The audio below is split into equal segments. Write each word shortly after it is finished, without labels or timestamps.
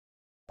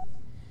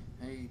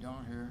feet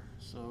on here.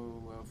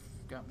 So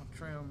I've got my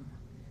trim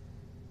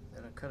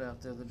that I cut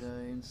out the other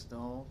day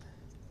installed,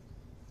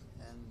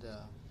 and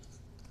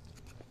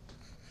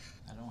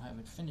I don't have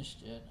it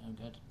finished yet. I've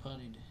got it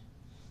puttied,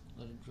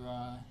 let it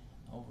dry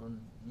over.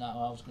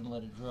 Now I was going to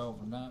let it dry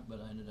overnight,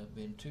 but I ended up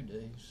being 2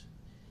 days.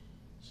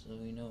 So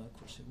of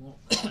course it won't.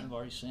 I've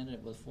already sanded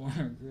it with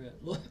 400 grit.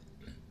 Look,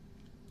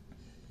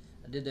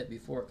 I did that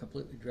before it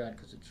completely dried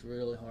because it's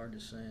really hard to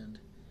sand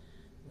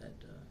that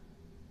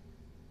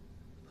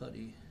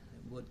putty,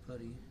 that wood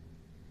putty.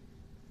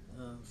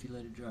 If you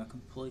let it dry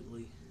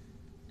completely.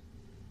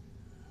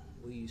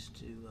 We used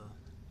to,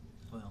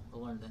 well, I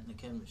learned that in the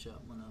cabinet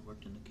shop when I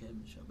worked in the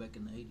cabinet shop back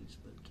in the 80s,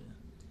 but you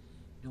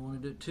don't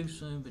want to do it too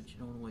soon, but you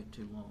don't want to wait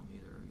too long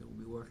either. You'll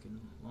be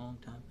working a long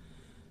time.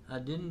 I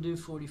didn't do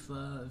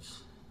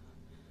 45s.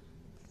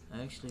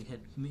 I actually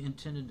had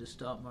intended to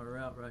stop my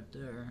route right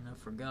there, and I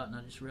forgot, and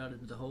I just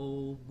routed the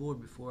whole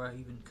board before I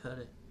even cut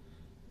it.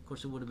 Of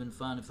course, it would have been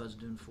fine if I was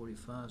doing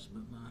 45s,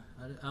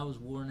 but I was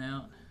worn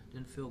out,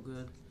 didn't feel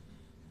good,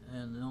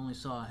 and the only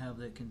saw I have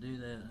that can do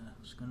that. It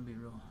was going to be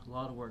a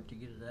lot of work to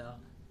get it out.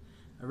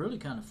 I really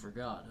kind of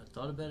forgot. I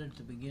thought about it at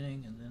the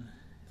beginning, and then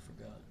I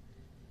forgot.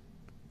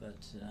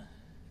 But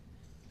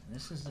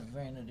this is the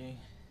vanity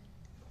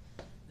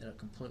that I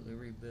completely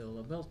rebuilt.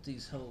 I built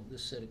this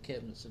set of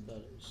cabinets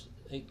about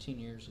 18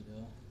 years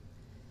ago,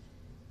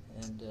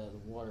 and the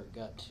water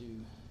got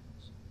to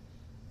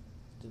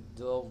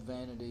the old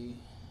vanity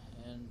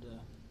and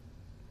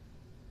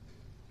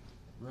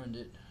ruined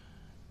it.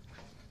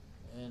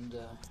 And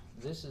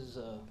this is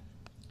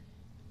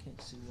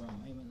can't see where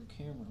I'm aiming the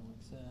camera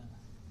like that.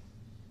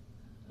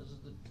 This is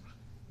the.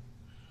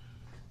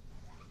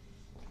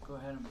 Go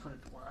ahead and put it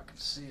where I can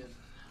see it.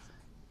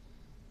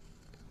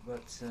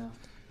 But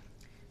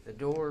the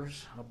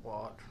doors I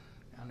bought.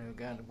 I knew a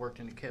guy that worked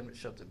in the cabinet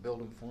shop that built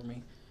them for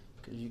me,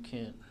 because you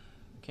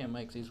can't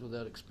make these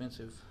without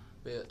expensive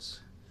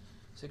bits.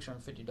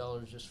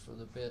 $650 just for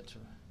the bit to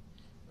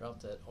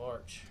route that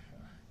arch.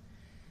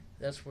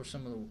 That's where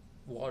some of the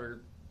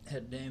water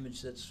had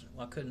damage.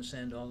 I couldn't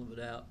sand all of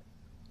it out.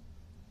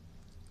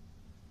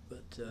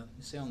 But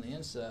you see on the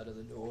inside of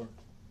the door,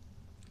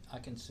 I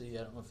can see,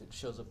 I don't know if it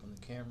shows up on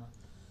the camera,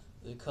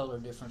 the color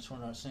difference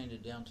when I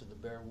sanded down to the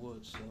bare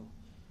wood. So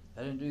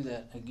I didn't do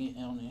that again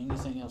on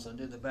anything else. I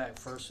did the back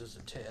first as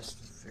a test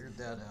and figured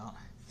that out.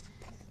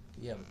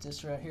 Yeah, but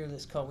this right here,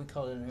 we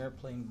call it an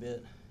airplane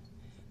bit,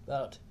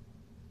 about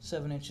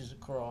 7 inches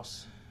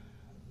across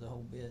the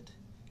whole bit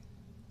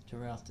to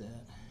route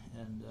that.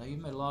 And you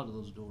made a lot of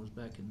those doors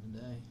back in the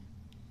day.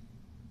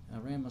 I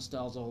ran my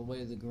stiles all the way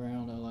to the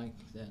ground. I like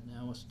that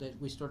now.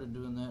 We started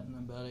doing that in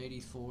about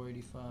 84,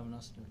 85, and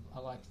I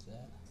liked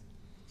that.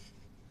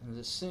 And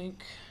the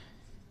sink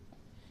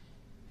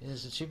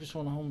is the cheapest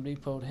one Home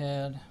Depot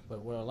had,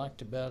 but what I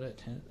liked about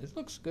it, and it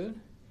looks good,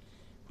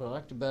 what I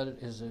liked about it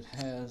is it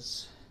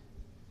has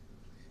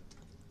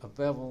a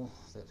bevel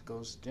that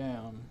goes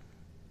down.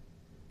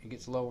 It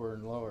gets lower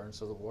and lower, and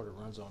so the water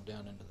runs on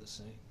down into the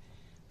sink.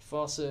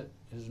 Faucet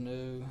is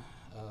new,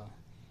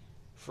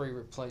 free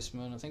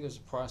replacement. I think it was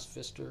a Price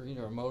Fister,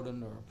 either a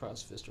Modin or a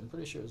Price Fister. I'm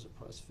pretty sure it was a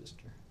Price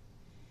Fister.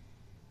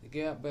 The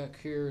gap back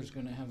here is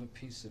going to have a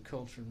piece of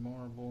cultured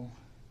marble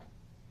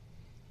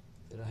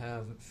that I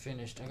haven't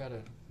finished. I got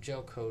to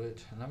gel coat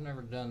it, and I've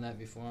never done that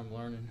before. I'm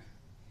learning.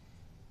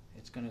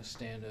 It's going to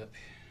stand up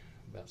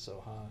about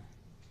so high.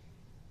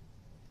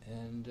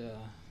 And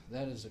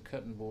that is a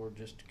cutting board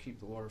just to keep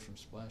the water from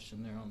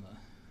splashing there on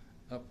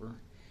the upper.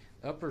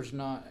 The upper's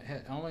not,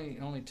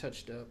 only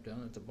touched up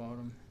down at the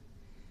bottom.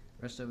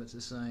 The rest of it's the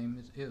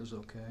same. It was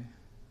okay.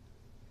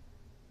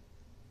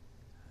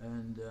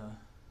 And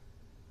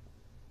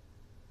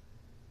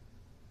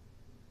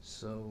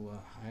so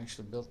I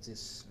actually built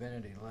this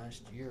vanity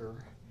last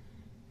year,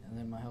 and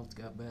then my health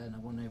got bad and I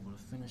wasn't able to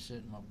finish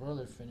it. My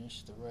brother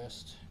finished the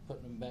rest,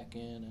 putting them back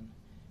in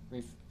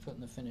and putting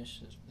the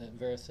finish, that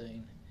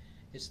Varathane.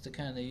 It's the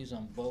kind they use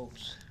on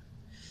boats.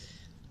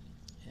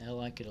 Yeah, I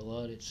like it a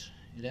lot.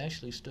 It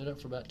actually stood up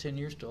for about 10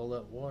 years to all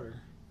that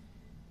water.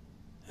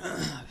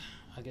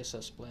 I guess I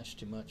splashed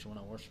too much when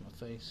I washed my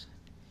face.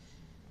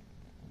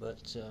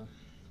 But so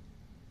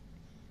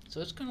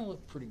it's going to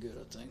look pretty good,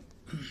 I think.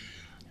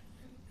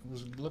 It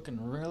was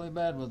looking really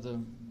bad with the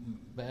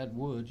bad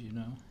wood,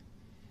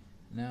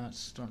 Now it's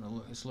starting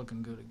to it's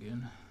looking good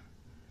again.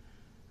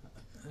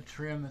 The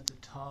trim at the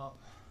top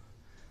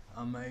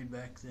I made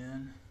back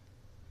then,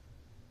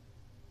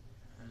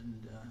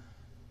 and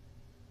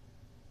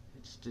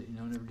it's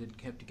never did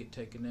have to get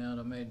taken out.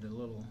 I made a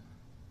little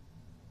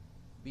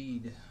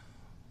bead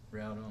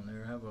route on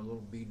there. I have a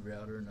little bead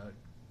router, and I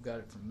got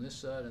it from this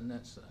side and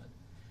that side,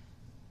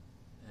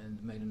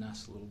 and made a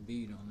nice little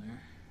bead on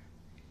there.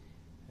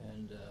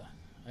 And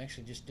I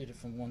actually just did it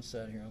from one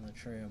side here on the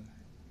trim.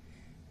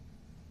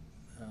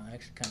 I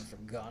actually kind of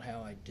forgot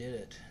how I did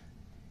it.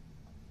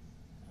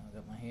 I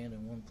got my hand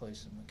in one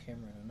place and my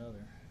camera in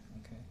another.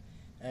 Okay,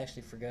 I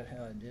actually forgot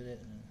how I did it.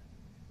 And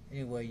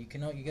anyway, you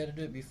got to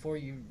do it before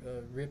you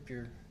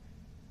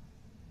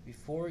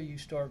before you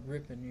start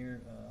ripping your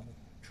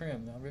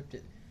trim. I ripped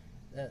it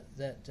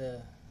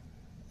that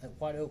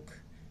white oak.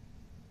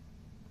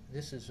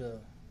 This is a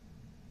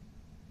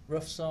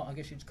rough sawn. I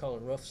guess you'd call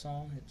it rough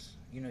sawn. It's,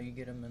 you know, you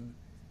get them in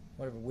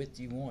whatever width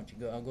you want.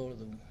 I'll go to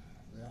the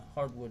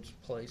hardwoods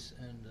place,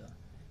 and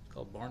it's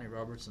called Barney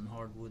Robertson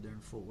Hardwood there in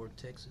Fort Worth,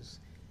 Texas.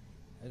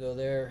 I go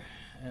there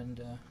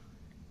and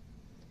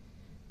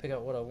pick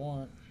out what I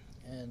want,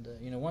 and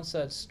you know, one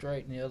side's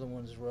straight and the other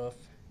one's rough,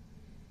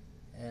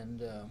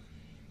 and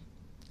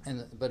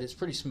but it's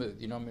pretty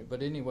smooth, you know what I mean?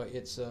 But anyway,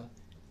 it's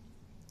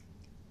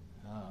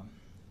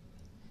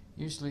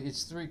usually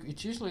it's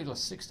usually a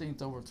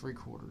 1/16 over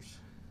 3/4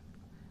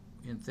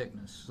 in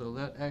thickness, so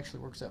that actually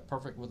works out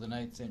perfect with an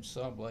 1/8"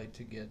 saw blade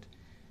to get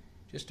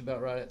just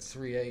about right at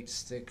 3/8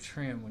 thick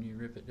trim when you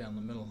rip it down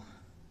the middle.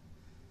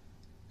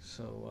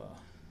 So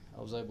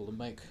I was able to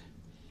make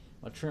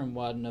my trim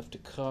wide enough to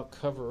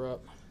cover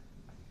up.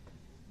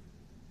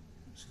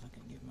 Let's see if I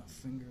can get my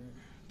finger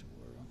to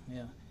where,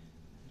 yeah,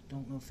 I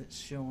don't know if it's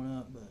showing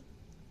up, but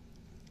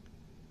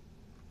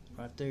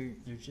right there,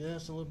 there's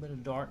just a little bit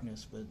of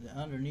darkness, but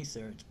underneath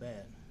there, it's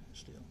bad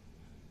still.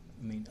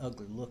 I mean,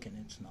 ugly looking,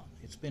 it's not.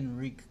 It's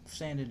been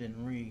sanded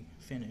and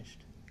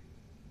refinished,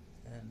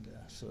 and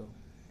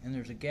and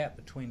there's a gap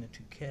between the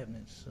two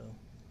cabinets, so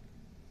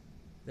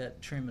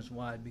that trim is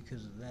wide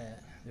because of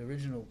that. The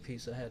original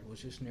piece I had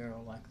was just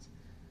narrow,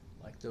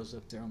 like those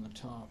up there on the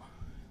top.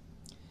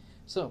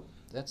 So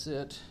that's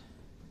it,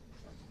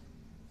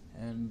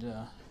 and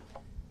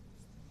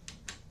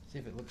see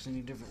if it looks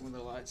any different with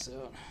the lights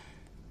out.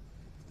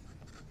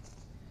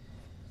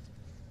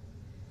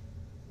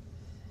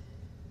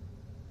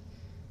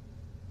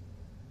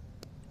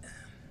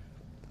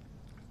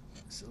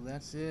 So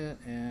that's it,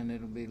 and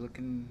it'll be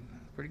looking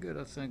pretty good,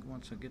 I think,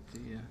 once I get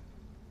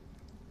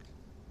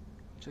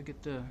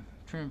the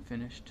trim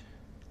finished.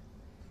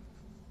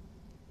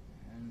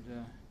 And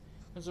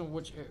depends on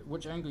which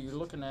angle you're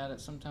looking at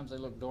it. Sometimes they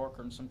look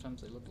darker, and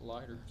sometimes they look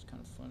lighter. It's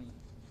kind of funny.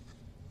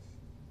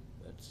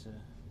 But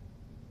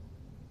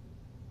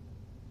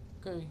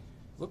okay,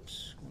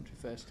 whoops, going too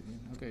fast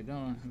again. Okay,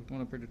 Don, I'm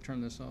going up here to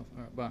turn this off.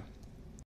 All right, bye.